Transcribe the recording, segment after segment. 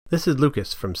This is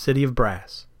Lucas from City of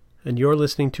Brass, and you're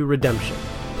listening to Redemption,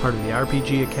 part of the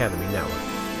RPG Academy Network.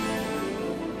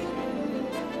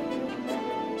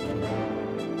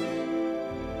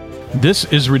 This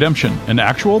is Redemption, an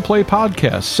actual play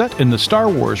podcast set in the Star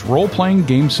Wars role-playing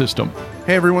game system.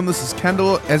 Hey everyone, this is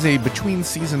Kendall. As a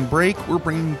between-season break, we're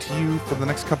bringing to you for the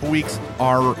next couple weeks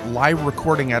our live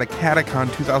recording at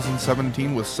Acadicon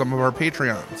 2017 with some of our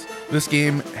Patreons. This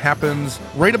game happens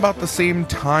right about the same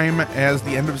time as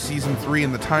the end of Season 3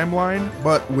 in the timeline,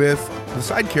 but with the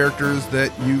side characters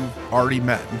that you've already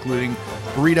met, including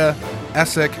Burita,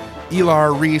 Essek,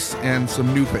 Elar, Reese, and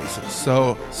some new faces.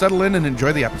 So settle in and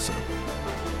enjoy the episode.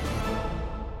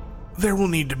 There will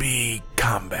need to be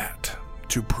combat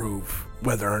to prove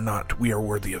whether or not we are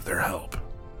worthy of their help.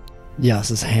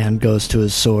 Yas's hand goes to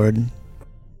his sword.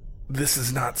 This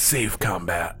is not safe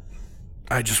combat.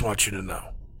 I just want you to know.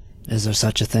 Is there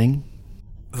such a thing?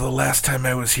 The last time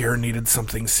I was here and needed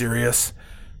something serious,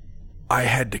 I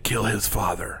had to kill his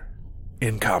father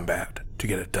in combat to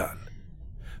get it done.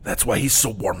 That's why he's so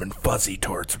warm and fuzzy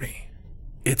towards me.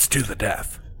 It's to the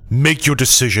death. Make your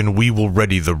decision, we will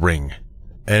ready the ring.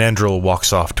 And Andril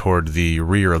walks off toward the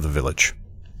rear of the village.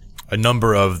 A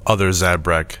number of other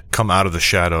Zabrak come out of the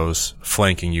shadows,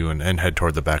 flanking you, and head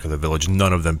toward the back of the village.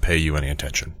 None of them pay you any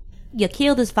attention. You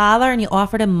killed his father and you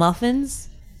offered him muffins?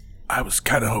 I was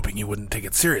kind of hoping you wouldn't take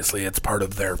it seriously. It's part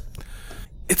of their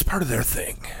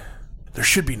thing. There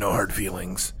should be no hard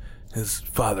feelings. His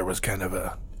father was kind of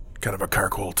a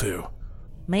carcoal too.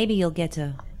 Maybe you'll get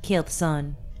to kill the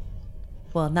son.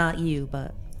 Well, not you,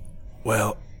 but...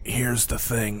 Well, here's the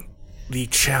thing. The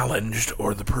challenged,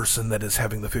 or the person that is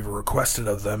having the favor requested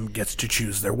of them, gets to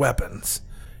choose their weapons.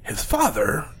 His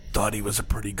father thought he was a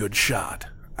pretty good shot.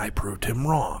 I proved him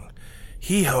wrong.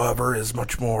 He, however, is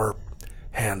much more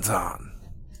hands-on.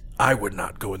 I would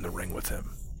not go in the ring with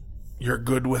him. You're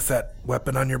good with that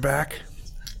weapon on your back?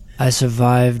 I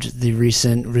survived the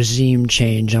recent regime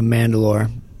change on Mandalore.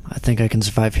 I think I can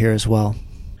survive here as well.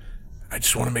 I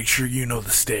just want to make sure you know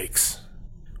the stakes.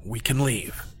 We can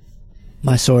leave.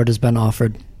 My sword has been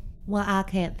offered. Well, I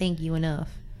can't thank you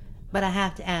enough. But I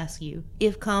have to ask you,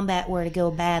 if combat were to go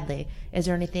badly, is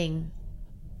there anything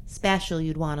special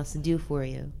you'd want us to do for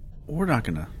you? We're not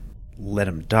gonna let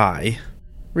him die.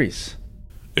 Reese.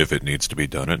 If it needs to be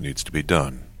done, it needs to be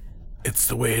done. It's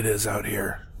the way it is out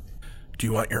here. Do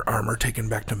you want your armor taken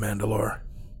back to Mandalore?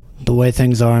 The way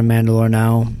things are in Mandalore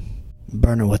now,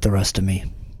 burn it with the rest of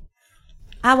me.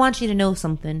 I want you to know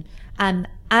something.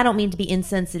 I don't mean to be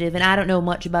insensitive, and I don't know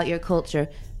much about your culture,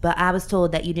 but I was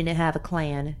told that you didn't have a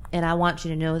clan, and I want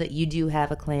you to know that you do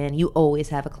have a clan. You always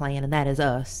have a clan, and that is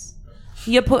us.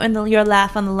 You're putting your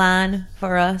life on the line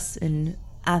for us, and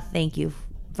I thank you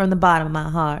from the bottom of my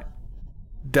heart.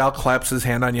 Dal claps his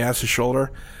hand on Yas's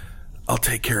shoulder. I'll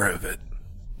take care of it.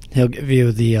 He'll give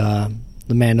you the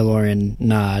Mandalorian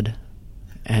nod,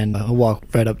 and he'll walk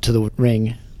right up to the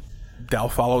ring. Dal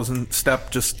follows in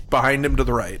step just behind him to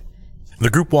the right. The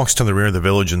group walks to the rear of the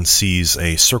village and sees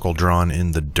a circle drawn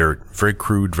in the dirt. Very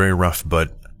crude, very rough,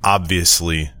 but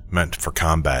obviously meant for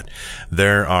combat.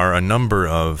 There are a number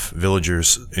of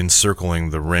villagers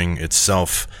encircling the ring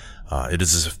itself. It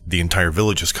is as if the entire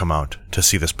village has come out to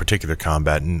see this particular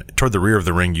combat. And toward the rear of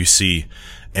the ring, you see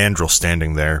Andril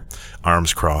standing there,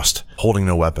 arms crossed, holding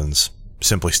no weapons,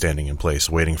 simply standing in place,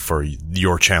 waiting for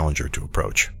your challenger to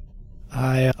approach.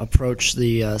 I approach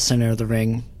the center of the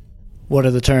ring. What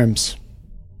are the terms?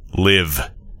 Live.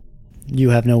 You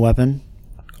have no weapon?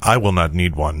 I will not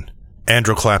need one.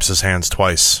 Andril claps his hands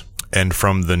twice, and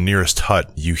from the nearest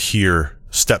hut you hear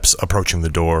steps approaching the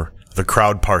door. The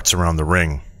crowd parts around the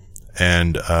ring,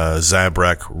 and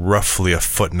Zabrak, roughly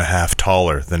 1.5 feet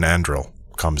taller than Andril,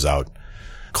 comes out,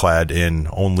 clad in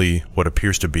only what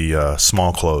appears to be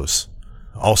small clothes.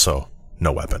 Also,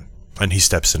 no weapon. And he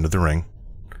steps into the ring,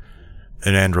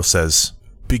 and Andril says,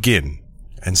 "Begin,"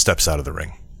 and steps out of the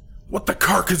ring. What the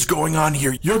cark is going on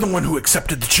here? You're the one who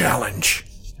accepted the challenge.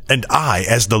 And I,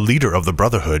 as the leader of the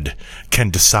Brotherhood, can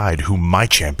decide who my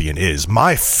champion is.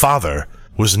 My father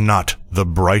was not the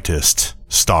brightest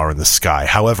star in the sky.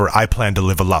 However, I plan to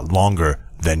live a lot longer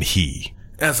than he.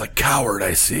 As a coward,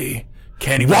 I see.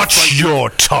 Can't even Watch your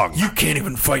tongue! You can't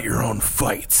even fight your own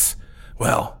fights.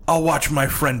 Well, I'll watch my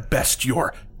friend best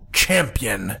your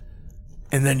champion.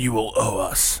 And then you will owe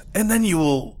us. And then you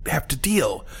will have to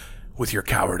deal with your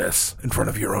cowardice in front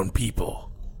of your own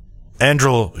people.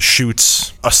 Andril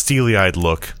shoots a steely-eyed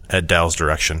look at Dal's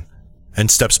direction and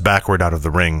steps backward out of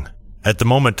the ring. At the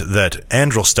moment that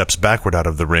Andril steps backward out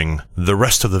of the ring, the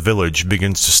rest of the village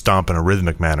begins to stomp in a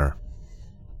rhythmic manner.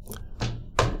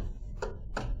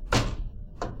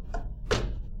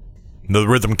 The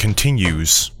rhythm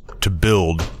continues to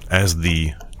build as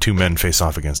the two men face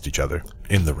off against each other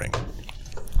in the ring.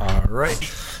 All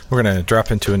right. We're going to drop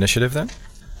into initiative then.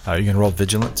 You can roll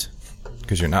vigilance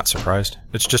because you're not surprised.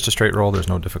 It's just a straight roll. There's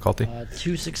no difficulty.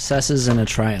 2 successes and a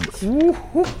triumph.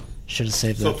 Should have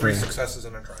saved that. So 3 successes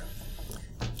and a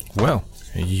triumph. Well,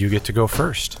 you get to go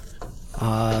first.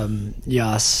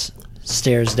 Yas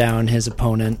stares down his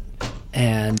opponent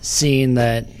and seeing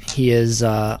that he is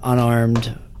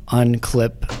unarmed,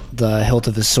 unclip the hilt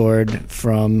of his sword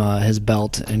from his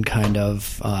belt and kind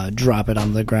of drop it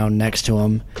on the ground next to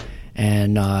him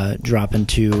and drop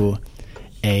into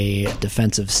a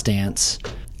defensive stance.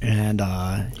 And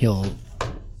he'll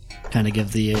kind of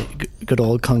give the good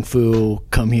old kung fu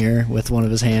come here with one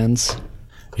of his hands.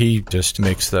 He just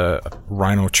makes the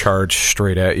rhino charge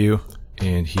straight at you,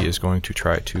 and he is going to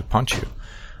try to punch you.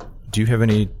 Do you have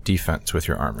any defense with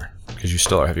your armor? Because you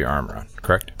still have your armor on,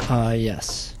 correct?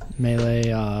 Yes.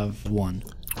 Melee of 1.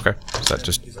 Okay, so that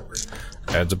just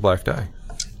adds a black die.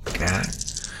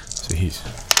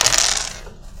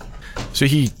 So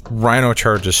he rhino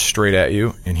charges straight at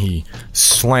you, and he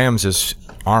slams his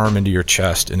arm into your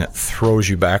chest, and it throws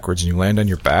you backwards, and you land on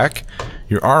your back.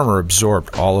 Your armor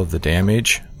absorbed all of the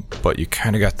damage, but you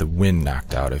kind of got the wind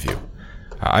knocked out of you.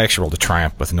 I actually rolled a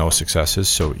triumph with no successes,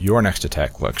 so your next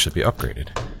attack will actually be upgraded.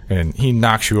 And he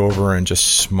knocks you over and just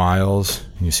smiles,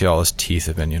 and you see all his teeth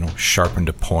have been, sharpened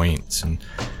to points, and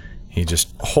he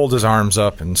just holds his arms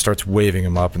up and starts waving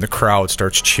them up, and the crowd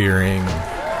starts cheering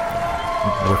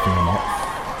and working them up.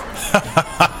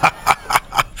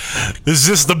 Is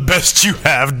this the best you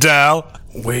have, Dal?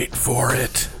 Wait for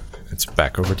it. It's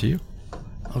back over to you.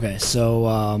 Okay,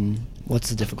 so what's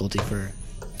the difficulty for...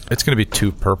 It's going to be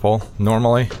 2 purple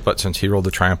normally, but since he rolled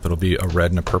the triumph, it'll be a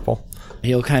red and a purple.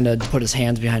 He'll kind of put his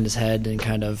hands behind his head and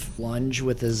kind of lunge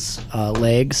with his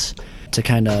legs to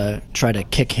kind of try to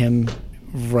kick him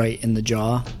right in the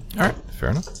jaw. All right, fair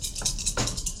enough.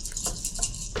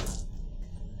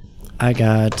 I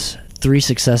got 3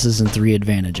 successes and 3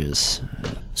 advantages.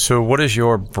 So what is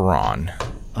your brawn?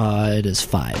 It is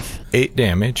 5. 8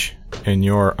 damage, and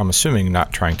you're, I'm assuming,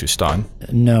 not trying to stun.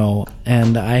 No,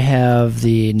 and I have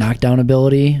the knockdown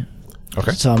ability.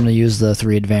 Okay. So I'm going to use the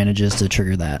 3 advantages to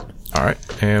trigger that. All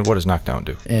right, and what does knockdown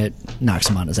do? It knocks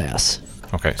him on his ass.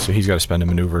 Okay, so he's got to spend a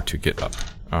maneuver to get up.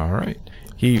 All right.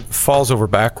 He falls over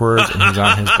backwards, and he's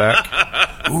on his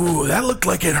back. Ooh, that looked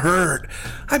like it hurt.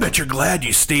 I bet you're glad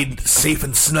you stayed safe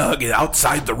and snug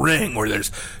outside the ring where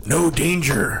there's no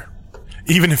danger.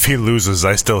 Even if he loses,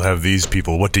 I still have these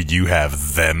people. What do you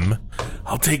have, them?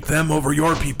 I'll take them over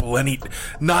your people,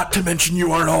 not to mention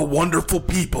you aren't all wonderful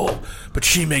people, but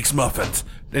she makes muffins.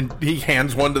 And he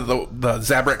hands one to the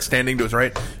Zabrak standing to his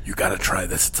right. You gotta try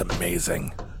this, it's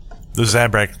amazing. The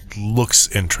Zabrak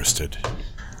looks interested.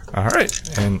 All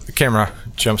right, and the camera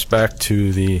jumps back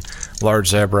to the large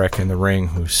Zabrak in the ring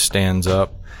who stands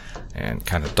up and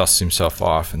kind of dusts himself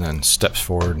off and then steps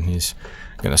forward, and he's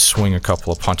going to swing a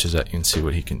couple of punches at you and see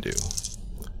what he can do.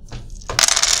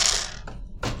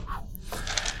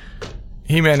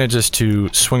 He manages to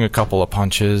swing a couple of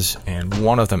punches, and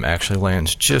one of them actually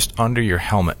lands just under your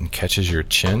helmet and catches your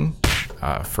chin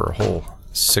for a whole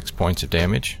 6 points of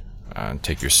damage.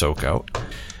 Take your soak out.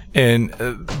 And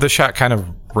the shot kind of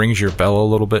rings your bell a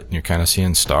little bit, and you're kind of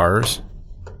seeing stars.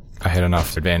 I had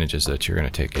enough advantages that you're going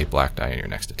to take a black die in your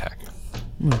next attack.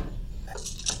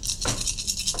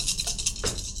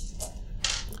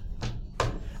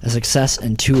 A success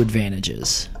and 2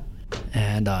 advantages.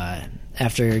 And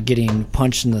after getting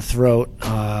punched in the throat,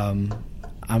 I'm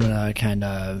going to kind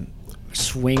of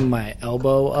swing my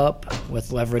elbow up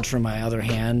with leverage from my other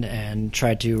hand and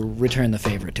try to return the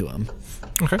favor to him.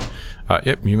 Okay.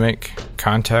 Yep, you make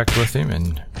contact with him,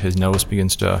 and his nose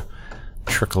begins to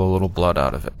trickle a little blood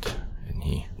out of it. And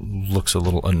he looks a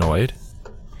little annoyed.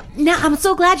 Now, I'm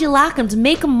so glad you like him. To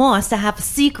make him more, to have a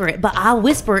secret, but I'll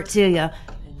whisper it to you.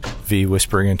 V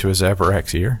whispering into his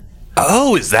Zabrak's ear.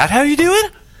 Oh, is that how you do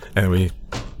it? And we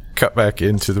cut back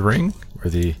into the ring, where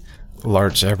the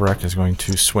large Zabrak is going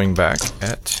to swing back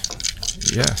at...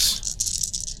 Yes.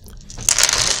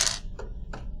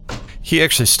 He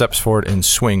actually steps forward and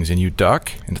swings, and you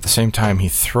duck, and at the same time he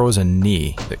throws a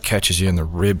knee that catches you in the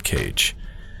rib cage.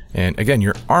 And again,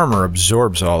 your armor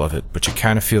absorbs all of it, but you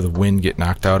kind of feel the wind get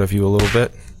knocked out of you a little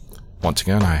bit. Once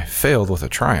again, I failed with a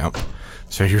triumph,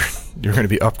 so you're going to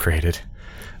be upgraded.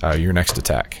 Your next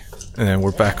attack. And then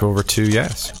we're back over to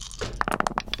Yes.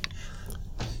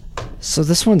 So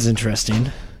this one's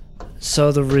interesting.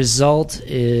 So the result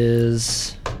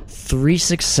is 3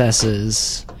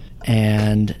 successes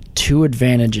and 2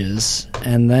 advantages,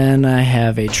 and then I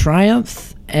have a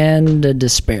triumph and a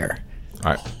despair.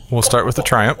 All right. We'll start with the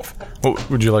triumph. What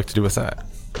would you like to do with that?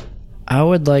 I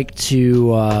would like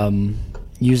to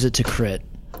use it to crit.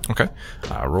 Okay.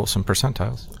 Roll some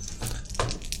percentiles.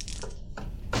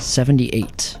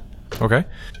 78. Okay.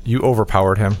 You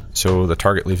overpowered him, so the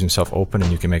target leaves himself open,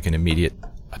 and you can make an immediate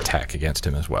attack against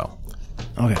him as well.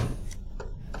 Okay.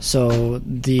 So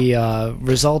the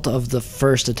result of the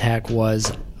first attack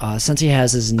was, since he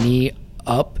has his knee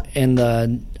up in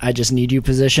the I just need you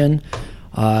position,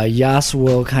 Yas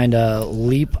will kind of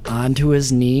leap onto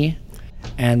his knee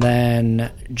and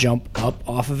then jump up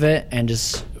off of it and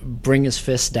just bring his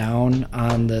fist down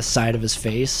on the side of his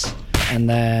face. And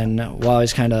then while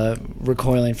he's kind of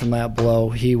recoiling from that blow,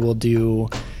 he will do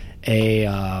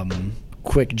a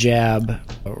quick jab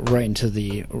right into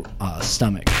the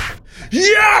stomach.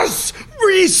 Yes!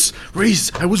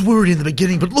 Reese, I was worried in the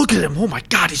beginning, but look at him. Oh my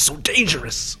god, he's so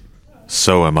dangerous.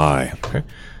 So am I. Okay.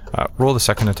 Roll the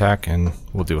second attack, and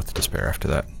we'll deal with the despair after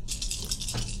that.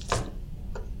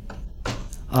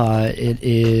 It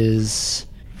is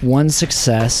 1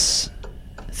 success,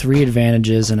 3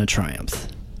 advantages, and a triumph.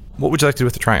 What would you like to do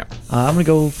with the triumph? I'm going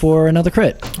to go for another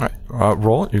crit. All right.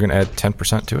 Roll it. You're going to add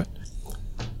 10% to it.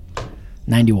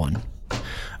 91.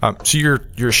 So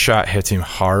your shot hits him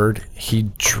hard. He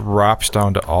drops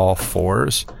down to all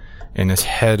fours, and his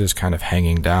head is kind of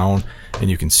hanging down, and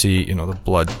you can see, the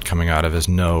blood coming out of his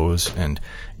nose. And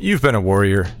you've been a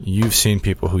warrior. You've seen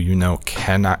people who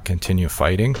cannot continue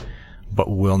fighting, but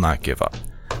will not give up.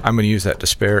 I'm going to use that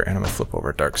despair, and I'm going to flip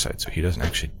over dark side so he doesn't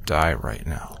actually die right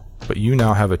now. But you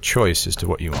now have a choice as to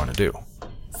what you want to do.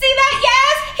 See that,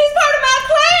 Yas? He's part of my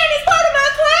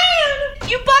clan!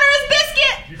 You butter his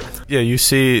biscuit! Yeah, you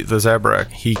see the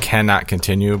Zabrak. He cannot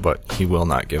continue, but he will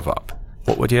not give up.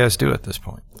 What would Yas do at this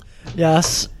point?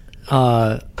 Yas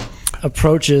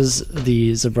approaches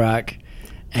the Zabrak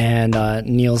and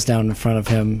kneels down in front of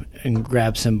him and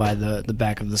grabs him by the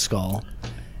back of the skull.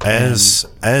 As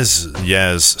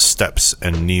Yaz steps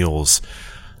and kneels,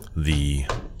 the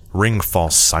ring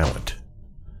falls silent.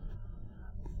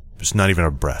 There's not even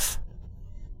a breath.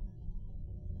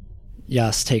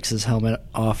 Yas takes his helmet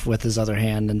off with his other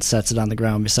hand and sets it on the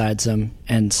ground beside him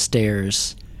and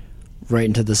stares right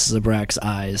into the Zabrak's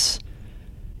eyes.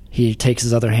 He takes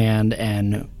his other hand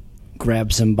and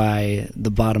grabs him by the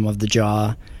bottom of the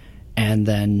jaw and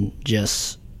then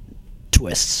just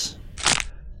twists.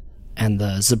 And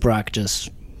the Zabrak just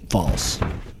falls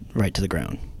right to the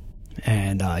ground.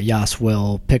 And Yas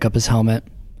will pick up his helmet,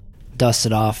 dust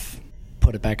it off,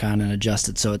 put it back on and adjust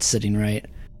it so it's sitting right,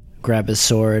 grab his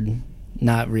sword,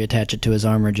 not reattach it to his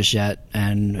armor just yet,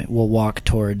 and will walk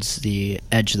towards the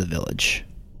edge of the village.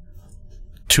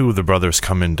 2 of the brothers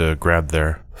come in to grab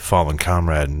their fallen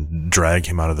comrade and drag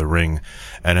him out of the ring.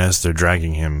 And as they're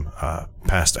dragging him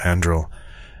past Andril,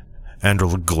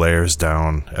 Andril glares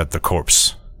down at the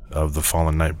corpse of the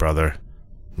fallen knight brother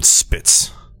and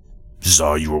spits.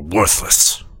 Zar, you are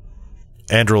worthless.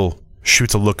 Andril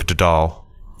shoots a look at Dadal.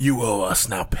 You owe us,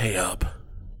 now pay up.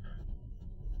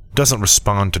 Doesn't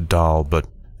respond to Dal, but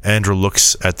Andril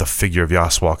looks at the figure of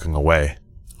Yas walking away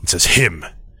and says, him.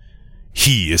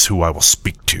 He is who I will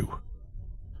speak to.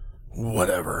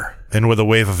 Whatever. And with a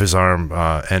wave of his arm,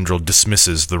 Andril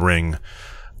dismisses the ring.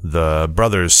 The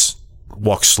brothers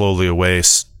walk slowly away,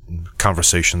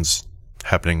 conversations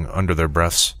happening under their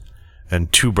breaths,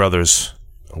 and 2 brothers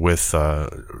with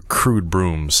crude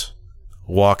brooms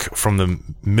walk from the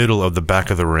middle of the back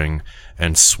of the ring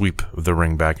and sweep the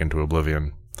ring back into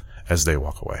oblivion as they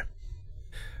walk away.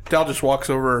 Dal just walks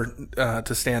over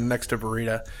to stand next to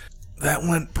Verita. That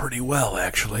went pretty well,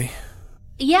 actually.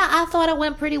 Yeah, I thought it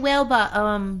went pretty well, but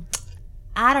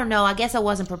I don't know. I guess I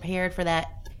wasn't prepared for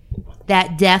that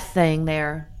death thing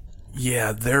there.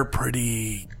 Yeah, they're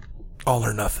pretty all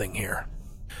or nothing here.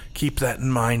 Keep that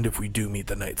in mind if we do meet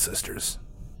the Night Sisters.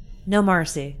 No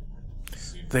mercy.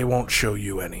 They won't show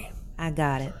you any. I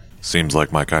got it. Seems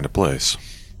like my kind of place.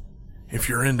 If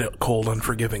you're into cold,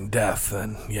 unforgiving death,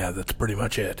 then yeah, that's pretty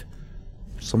much it.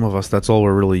 Some of us, that's all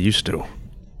we're really used to.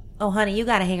 Oh, honey, you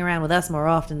gotta hang around with us more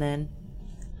often then.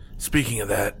 Speaking of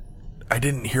that, I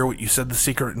didn't hear what you said the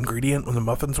secret ingredient when the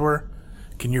muffins were.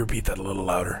 Can you repeat that a little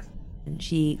louder? And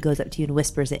she goes up to you and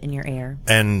whispers it in your ear.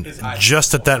 And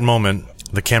just at that moment,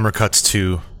 the camera cuts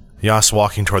to Yas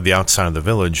walking toward the outside of the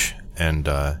village, and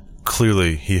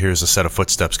clearly he hears a set of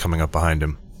footsteps coming up behind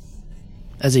him.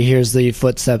 As he hears the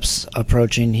footsteps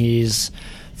approaching, he's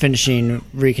finishing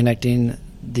reconnecting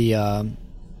the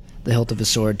hilt of his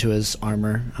sword to his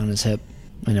armor on his hip,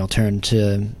 and he'll turn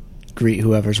to greet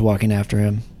whoever's walking after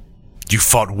him. You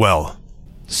fought well.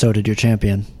 So did your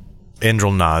champion.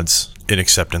 Andril nods in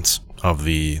acceptance of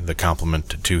the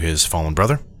compliment to his fallen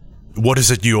brother, What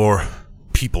is it your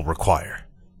people require?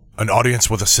 An audience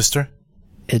with a sister?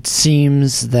 It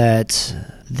seems that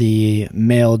the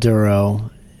male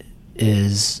Duro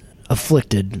is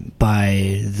afflicted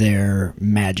by their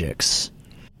magics.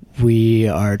 We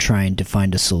are trying to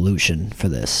find a solution for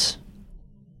this.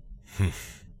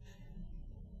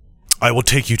 I will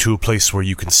take you to a place where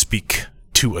you can speak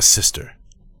to a sister.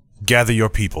 Gather your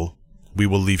people. We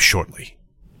will leave shortly.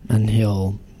 And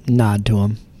he'll nod to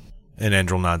him. And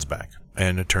Andril nods back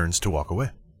and turns to walk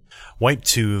away. Wipe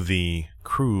to the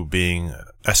crew being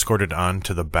escorted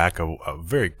onto the back of a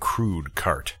very crude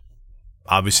cart.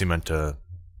 Obviously meant to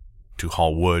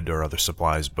haul wood or other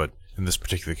supplies, but in this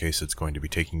particular case, it's going to be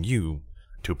taking you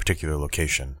to a particular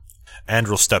location.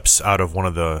 Andril steps out of one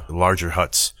of the larger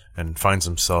huts and finds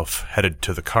himself headed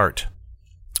to the cart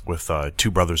with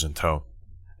 2 brothers in tow.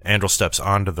 Andril steps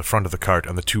onto the front of the cart,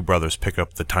 and the 2 brothers pick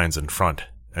up the tines in front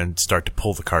and start to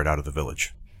pull the cart out of the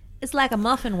village. It's like a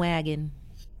muffin wagon.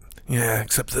 Yeah,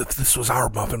 except that if this was our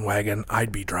muffin wagon,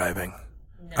 I'd be driving.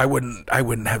 No. I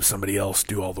wouldn't have somebody else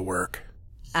do all the work.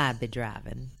 I'd be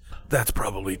driving. That's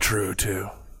probably true, too.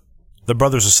 The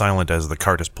brothers are silent as the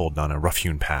cart is pulled down a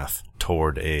rough-hewn path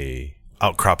toward a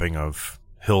outcropping of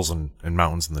hills and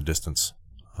mountains in the distance.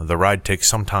 The ride takes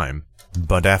some time,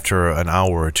 but after an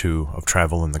hour or 2 of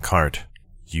travel in the cart,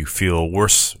 you feel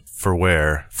worse for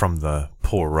wear from the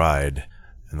poor ride,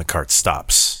 and the cart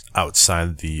stops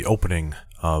outside the opening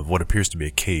of what appears to be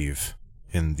a cave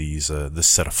in this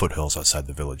set of foothills outside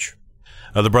the village.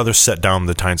 The brothers set down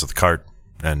the tines of the cart,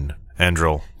 and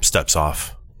Andril steps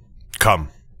off. Come,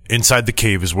 inside the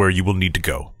cave is where you will need to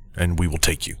go, and we will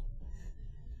take you.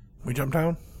 We jump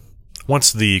down?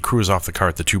 Once the crew is off the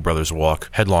cart, the 2 brothers walk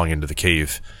headlong into the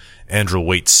cave. Andril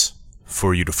waits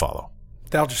for you to follow.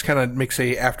 Dal just kind of makes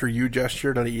a after you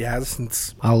gesture that he has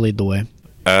since... I'll lead the way.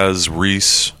 As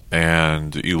Reese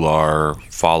and Ilar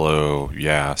follow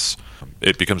Yas,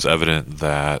 it becomes evident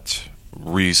that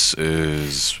Reese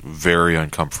is very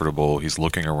uncomfortable. He's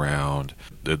looking around.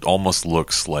 It almost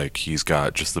looks like he's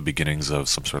got just the beginnings of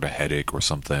some sort of headache or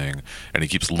something, and he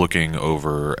keeps looking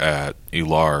over at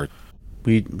Ilar.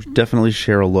 We definitely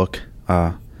share a look,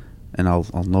 and I'll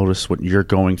notice what you're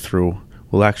going through.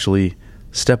 We'll actually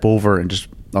step over and just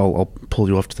I'll pull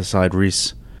you off to the side.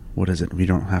 Reese, what is it? We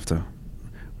don't have to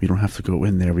go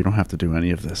in there. We don't have to do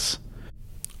any of this.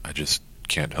 I just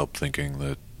can't help thinking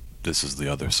that this is the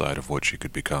other side of what she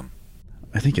could become.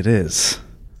 I think it is.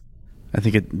 I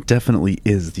think it definitely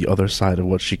is the other side of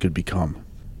what she could become.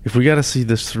 If we gotta see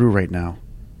this through right now,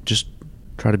 just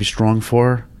try to be strong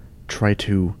for her. Try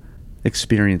to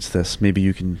experience this. Maybe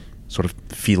you can sort of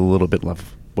feel a little bit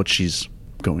of what she's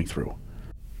going through.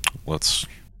 Let's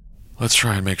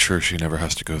try and make sure she never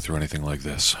has to go through anything like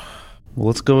this. Well,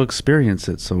 let's go experience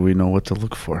it so we know what to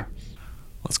look for.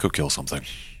 Let's go kill something.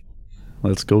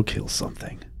 Let's go kill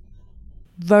something.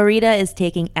 Verita is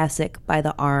taking Essek by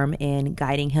the arm and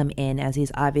guiding him in as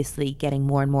he's obviously getting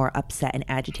more and more upset and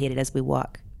agitated as we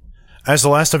walk. As the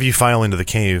last of you file into the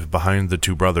cave behind the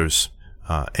 2 brothers,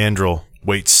 Andril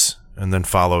waits and then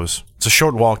follows. It's a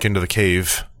short walk into the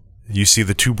cave. You see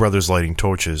the 2 brothers lighting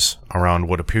torches around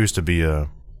what appears to be a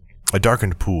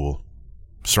darkened pool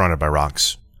surrounded by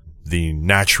rocks. The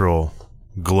natural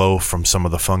glow from some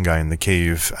of the fungi in the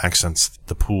cave accents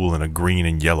the pool in a green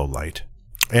and yellow light.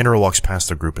 Andril walks past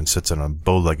the group and sits in a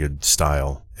bow-legged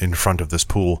style in front of this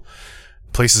pool,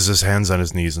 places his hands on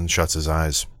his knees and shuts his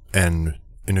eyes, and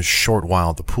in a short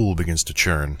while the pool begins to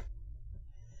churn.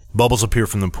 Bubbles appear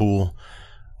from the pool,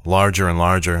 larger and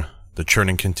larger. The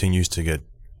churning continues to get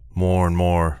more and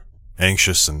more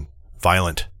anxious and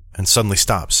violent, and suddenly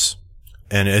stops.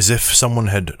 And as if someone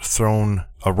had thrown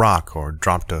a rock or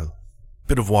dropped a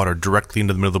bit of water directly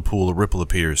into the middle of the pool, a ripple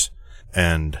appears,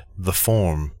 and the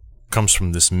form comes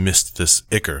from this mist, this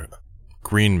ichor,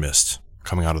 green mist,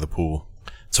 coming out of the pool.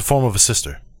 It's a form of a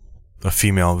sister, a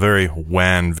female, very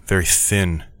wan, very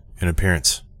thin in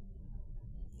appearance.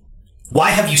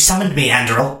 Why have you summoned me,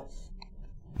 Andril?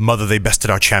 Mother, they bested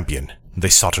our champion. They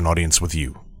sought an audience with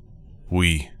you.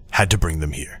 We had to bring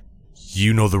them here.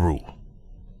 You know the rule.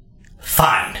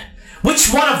 Fine.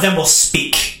 Which one of them will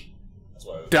speak?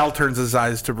 Dal turns his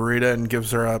eyes to Verita and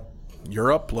gives her a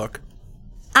 "you're up" look.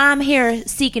 I'm here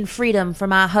seeking freedom for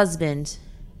my husband.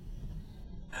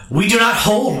 We do not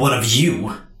hold one of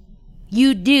you.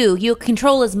 You do. You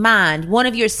control his mind. One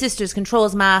of your sisters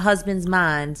controls my husband's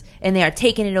mind, and they are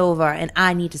taking it over, and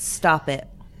I need to stop it.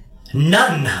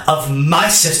 None of my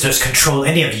sisters control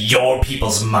any of your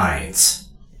people's minds.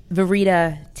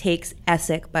 Verita takes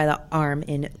Essek by the arm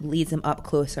and leads him up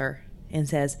closer and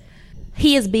says,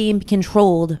 he is being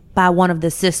controlled by one of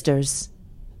the sisters.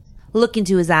 Look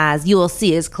into his eyes. You will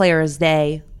see as clear as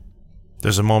day.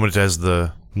 There's a moment as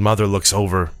the mother looks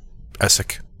over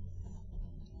Essek.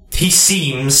 He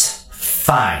seems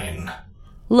fine.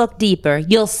 Look deeper.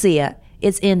 You'll see it.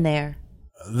 It's in there.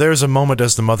 There's a moment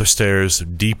as the mother stares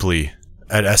deeply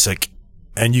at Essek,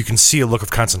 and you can see a look of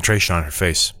concentration on her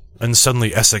face. And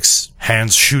suddenly Essek's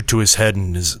hands shoot to his head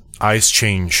and his eyes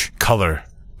change color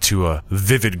to a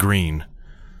vivid green.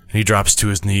 And he drops to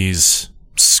his knees,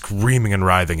 screaming and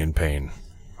writhing in pain.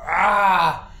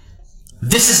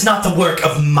 This is not the work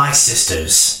of my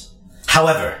sisters.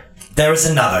 However, there is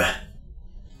another.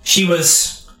 She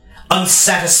was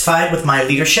unsatisfied with my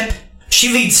leadership.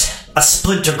 She leads a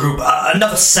splinter group,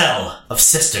 another cell of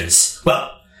sisters.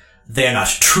 Well, they're not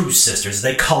true sisters.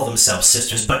 They call themselves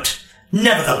sisters, but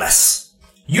nevertheless,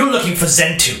 you're looking for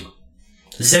Zentu.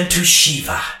 Zentu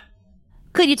Shiva.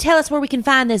 Could you tell us where we can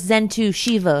find this Zentu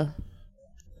Shiva?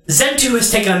 Zentu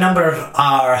has taken a number of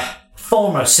our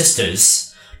former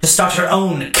sisters to start her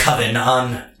own coven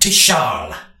on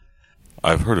Tishal.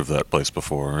 I've heard of that place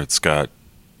before. It's got...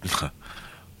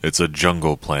 it's a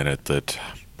jungle planet that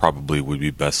probably would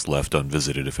be best left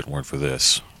unvisited if it weren't for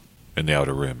this. In the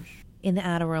Outer Rim. In the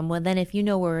Outer Rim. Well, then if you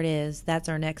know where it is, that's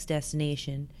our next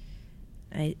destination.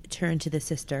 I turn to the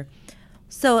sister.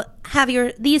 So, have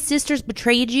these sisters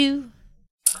betrayed you?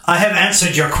 I have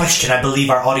answered your question. I believe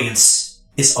our audience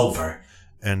is over.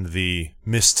 And the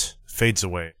mist fades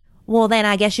away. Well, then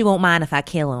I guess you won't mind if I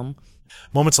kill him.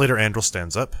 Moments later, Andrel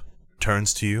stands up,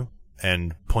 turns to you,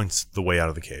 and points the way out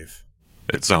of the cave.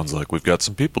 It sounds like we've got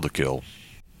some people to kill.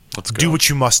 Let's go. Do what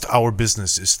you must. Our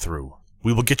business is through.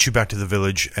 We will get you back to the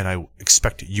village, and I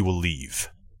expect you will leave.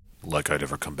 Like I'd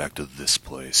ever come back to this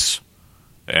place.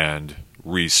 And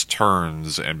Reese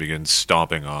turns and begins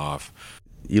stomping off.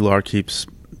 Elar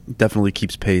definitely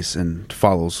keeps pace and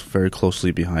follows very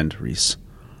closely behind Reese.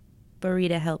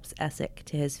 Burita helps Essek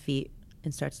to his feet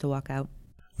and starts to walk out.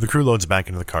 The crew loads back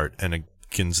into the cart and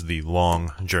begins the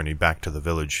long journey back to the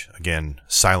village. Again,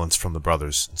 silence from the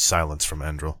brothers, and silence from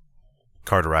Andrel.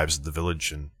 Cart arrives at the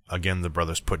village, and again the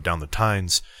brothers put down the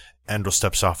tines. Andrel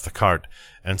steps off the cart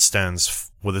and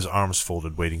stands with his arms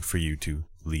folded, waiting for you to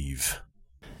leave.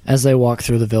 As they walk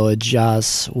through the village,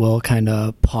 Yas will kind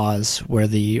of pause where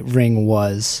the ring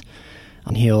was,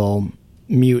 and he'll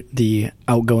mute the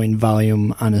outgoing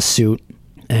volume on his suit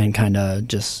and kind of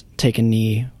just take a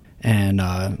knee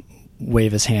and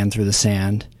wave his hand through the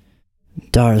sand.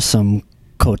 Darsum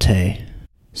Kote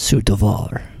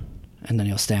Sudavar. And then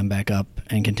he'll stand back up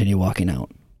and continue walking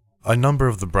out. A number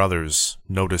of the brothers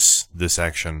notice this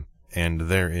action, and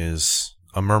there is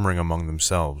a murmuring among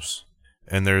themselves.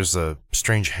 And there's a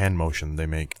strange hand motion they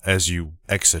make as you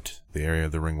exit the area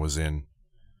the ring was in.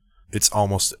 It's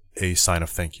almost a sign of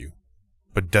thank you,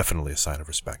 but definitely a sign of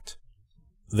respect.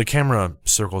 The camera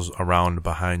circles around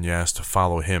behind Yas to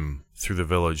follow him through the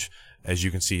village. As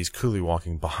you can see, he's clearly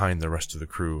walking behind the rest of the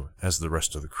crew as the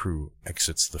rest of the crew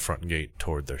exits the front gate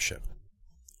toward their ship.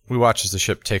 We watch as the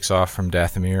ship takes off from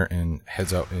Dathomir and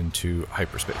heads out into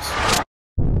hyperspace.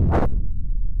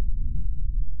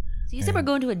 So you said we're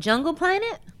going to a jungle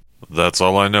planet? That's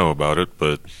all I know about it,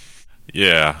 but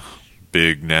yeah,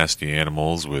 big nasty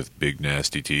animals with big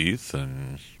nasty teeth,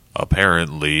 and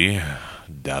apparently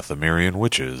Dathomirian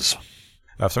witches.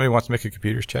 If somebody wants to make a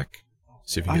computer's check,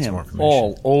 see if you can get some more information.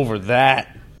 All over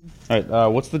that. All right,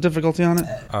 what's the difficulty on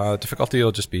it? Difficulty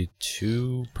will just be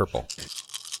 2 purple.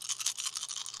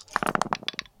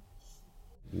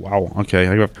 Wow, okay.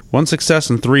 I have 1 success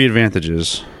and 3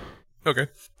 advantages. Okay.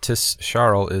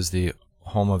 Tishal is the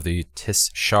home of the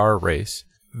Tishar race.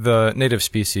 The native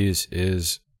species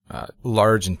is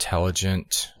large,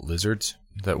 intelligent lizards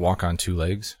that walk on 2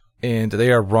 legs. And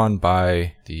they are run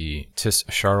by the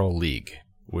Tishar League,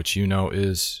 which you know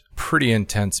is pretty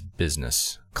intense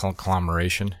business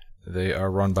conglomeration. They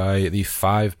are run by the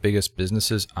 5 biggest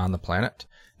businesses on the planet,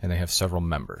 and they have several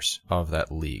members of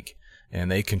that league. And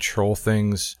they control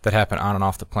things that happen on and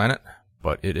off the planet,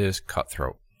 but it is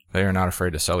cutthroat. They are not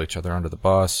afraid to sell each other under the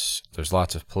bus. There's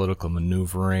lots of political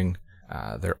maneuvering.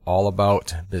 They're all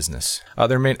about business.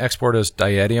 Their main export is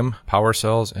diadium power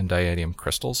cells and diadium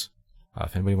crystals.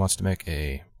 If anybody wants to make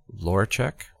a lore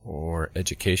check or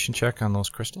education check on those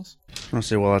crystals. I'm going to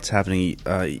say while that's happening,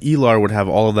 Elar would have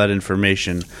all of that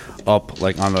information up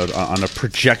like on a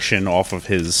projection off of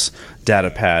his data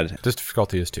pad. This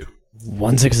difficulty is 2.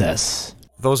 1 success.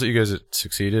 Those of you guys that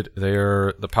succeeded,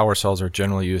 the power cells are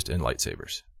generally used in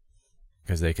lightsabers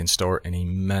because they can store an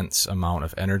immense amount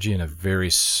of energy in a very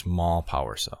small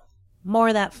power cell. More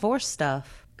of that force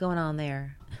stuff going on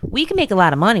there. We can make a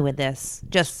lot of money with this.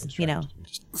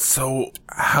 So,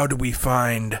 how do we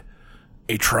find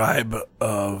a tribe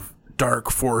of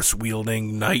dark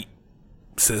force-wielding night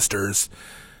sisters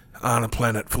on a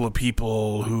planet full of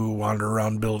people who wander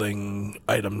around building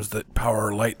items that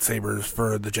power lightsabers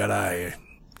for the Jedi.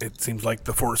 It seems like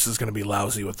the Force is going to be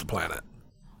lousy with the planet.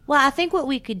 Well, I think what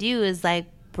we could do is, like,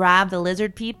 bribe the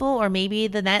lizard people, or maybe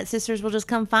the Night Sisters will just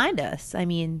come find us. I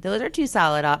mean, those are two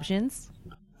solid options.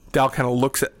 Dal kind of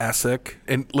looks at Essek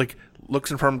and, like,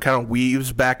 looks in front of him, kind of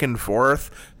weaves back and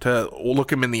forth to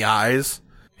look him in the eyes.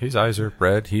 His eyes are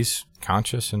red. He's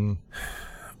conscious and...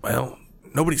 Well,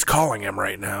 nobody's calling him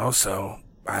right now, so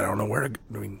I don't know where to...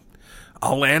 I mean,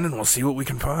 I'll land and we'll see what we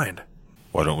can find.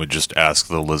 Why don't we just ask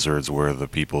the lizards where the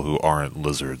people who aren't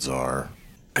lizards are?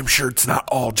 I'm sure it's not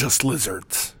all just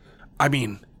lizards. I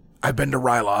mean, I've been to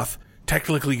Ryloth.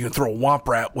 Technically, you can throw a Womp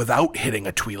Rat without hitting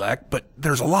a Twi'lek, but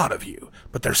there's a lot of you.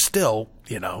 But there's still,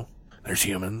 there's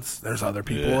humans, there's other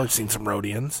people. Yeah. I've seen some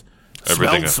Rhodians.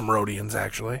 Smelled some Rhodians,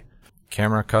 actually.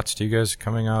 Camera cuts to you guys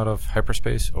coming out of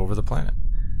hyperspace over the planet.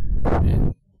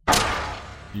 And,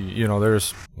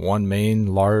 there's one main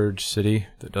large city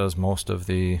that does most of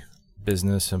the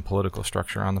business and political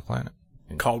structure on the planet.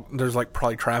 There's like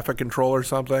probably traffic control or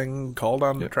something called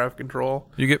on the traffic control.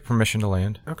 You get permission to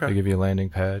land. Okay. They give you a landing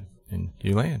pad and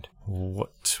you land.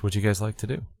 What would you guys like to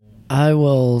do? I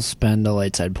will spend a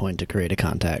light side point to create a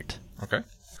contact. Okay.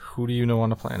 Who do you know on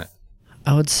the planet?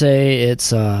 I would say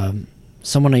it's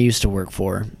someone I used to work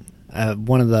for.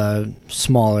 One of the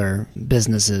smaller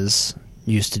businesses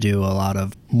used to do a lot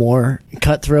of more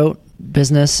cutthroat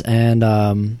business, and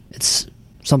it's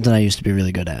something I used to be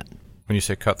really good at. When you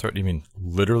say cutthroat, do you mean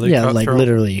literally cutthroat? Yeah, like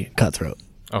literally cutthroat.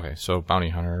 Okay, so bounty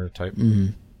hunter type? Mm-hmm.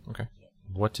 Okay.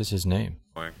 What is his name?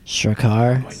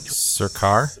 Sirkar.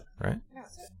 Sirkar, right?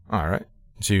 All right.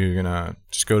 So you're going to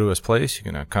just go to his place? You're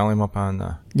going to call him up on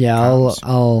the Yeah, comms?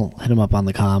 I'll hit him up on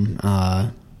the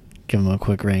comm, give him a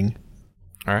quick ring.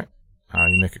 All right.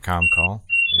 You make a comm call,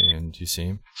 and you see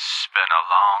him. It's been a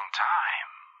long time.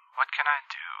 What can I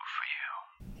do for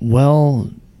you?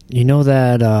 Well, you know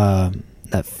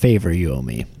that favor you owe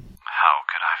me. How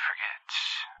could I forget?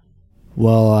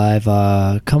 Well,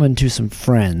 I've come into some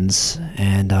friends,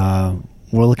 and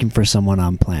we're looking for someone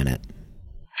on planet. And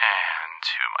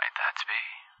who might that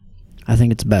be? I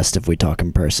think it's best if we talk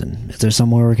in person. Is there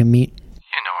somewhere we can meet? You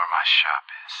know where my shop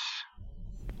is.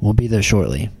 We'll be there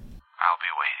shortly. I'll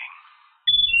be waiting.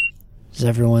 Is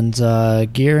everyone's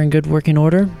gear in good working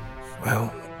order?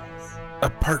 Well,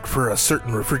 apart for a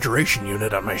certain refrigeration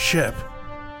unit on my ship.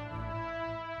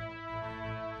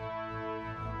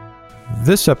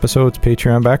 This episode's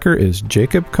Patreon backer is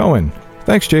Jacob Cohen.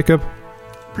 Thanks, Jacob.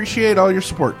 Appreciate all your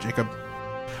support, Jacob.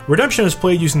 Redemption is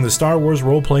played using the Star Wars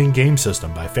role-playing game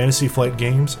system by Fantasy Flight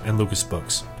Games and Lucas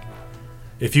Books.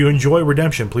 If you enjoy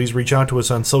Redemption, please reach out to us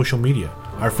on social media.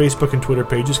 Our Facebook and Twitter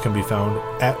pages can be found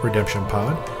at Redemption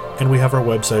Pod, and we have our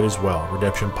website as well,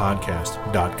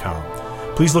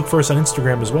 redemptionpodcast.com. Please look for us on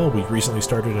Instagram as well. We recently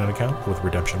started an account with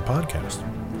Redemption Podcast.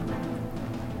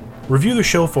 Review the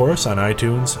show for us on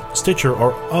iTunes, Stitcher,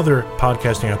 or other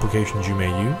podcasting applications you may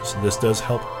use. This does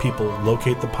help people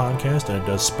locate the podcast, and it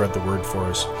does spread the word for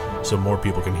us so more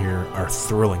people can hear our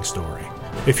thrilling story.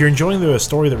 If you're enjoying the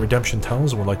story that Redemption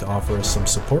tells and would like to offer us some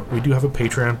support, we do have a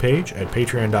Patreon page at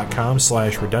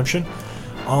patreon.com/redemption.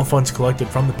 All funds collected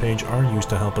from the page are used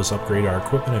to help us upgrade our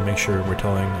equipment and make sure we're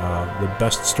telling the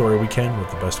best story we can with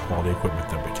the best quality equipment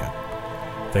that we can.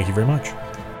 Thank you very much.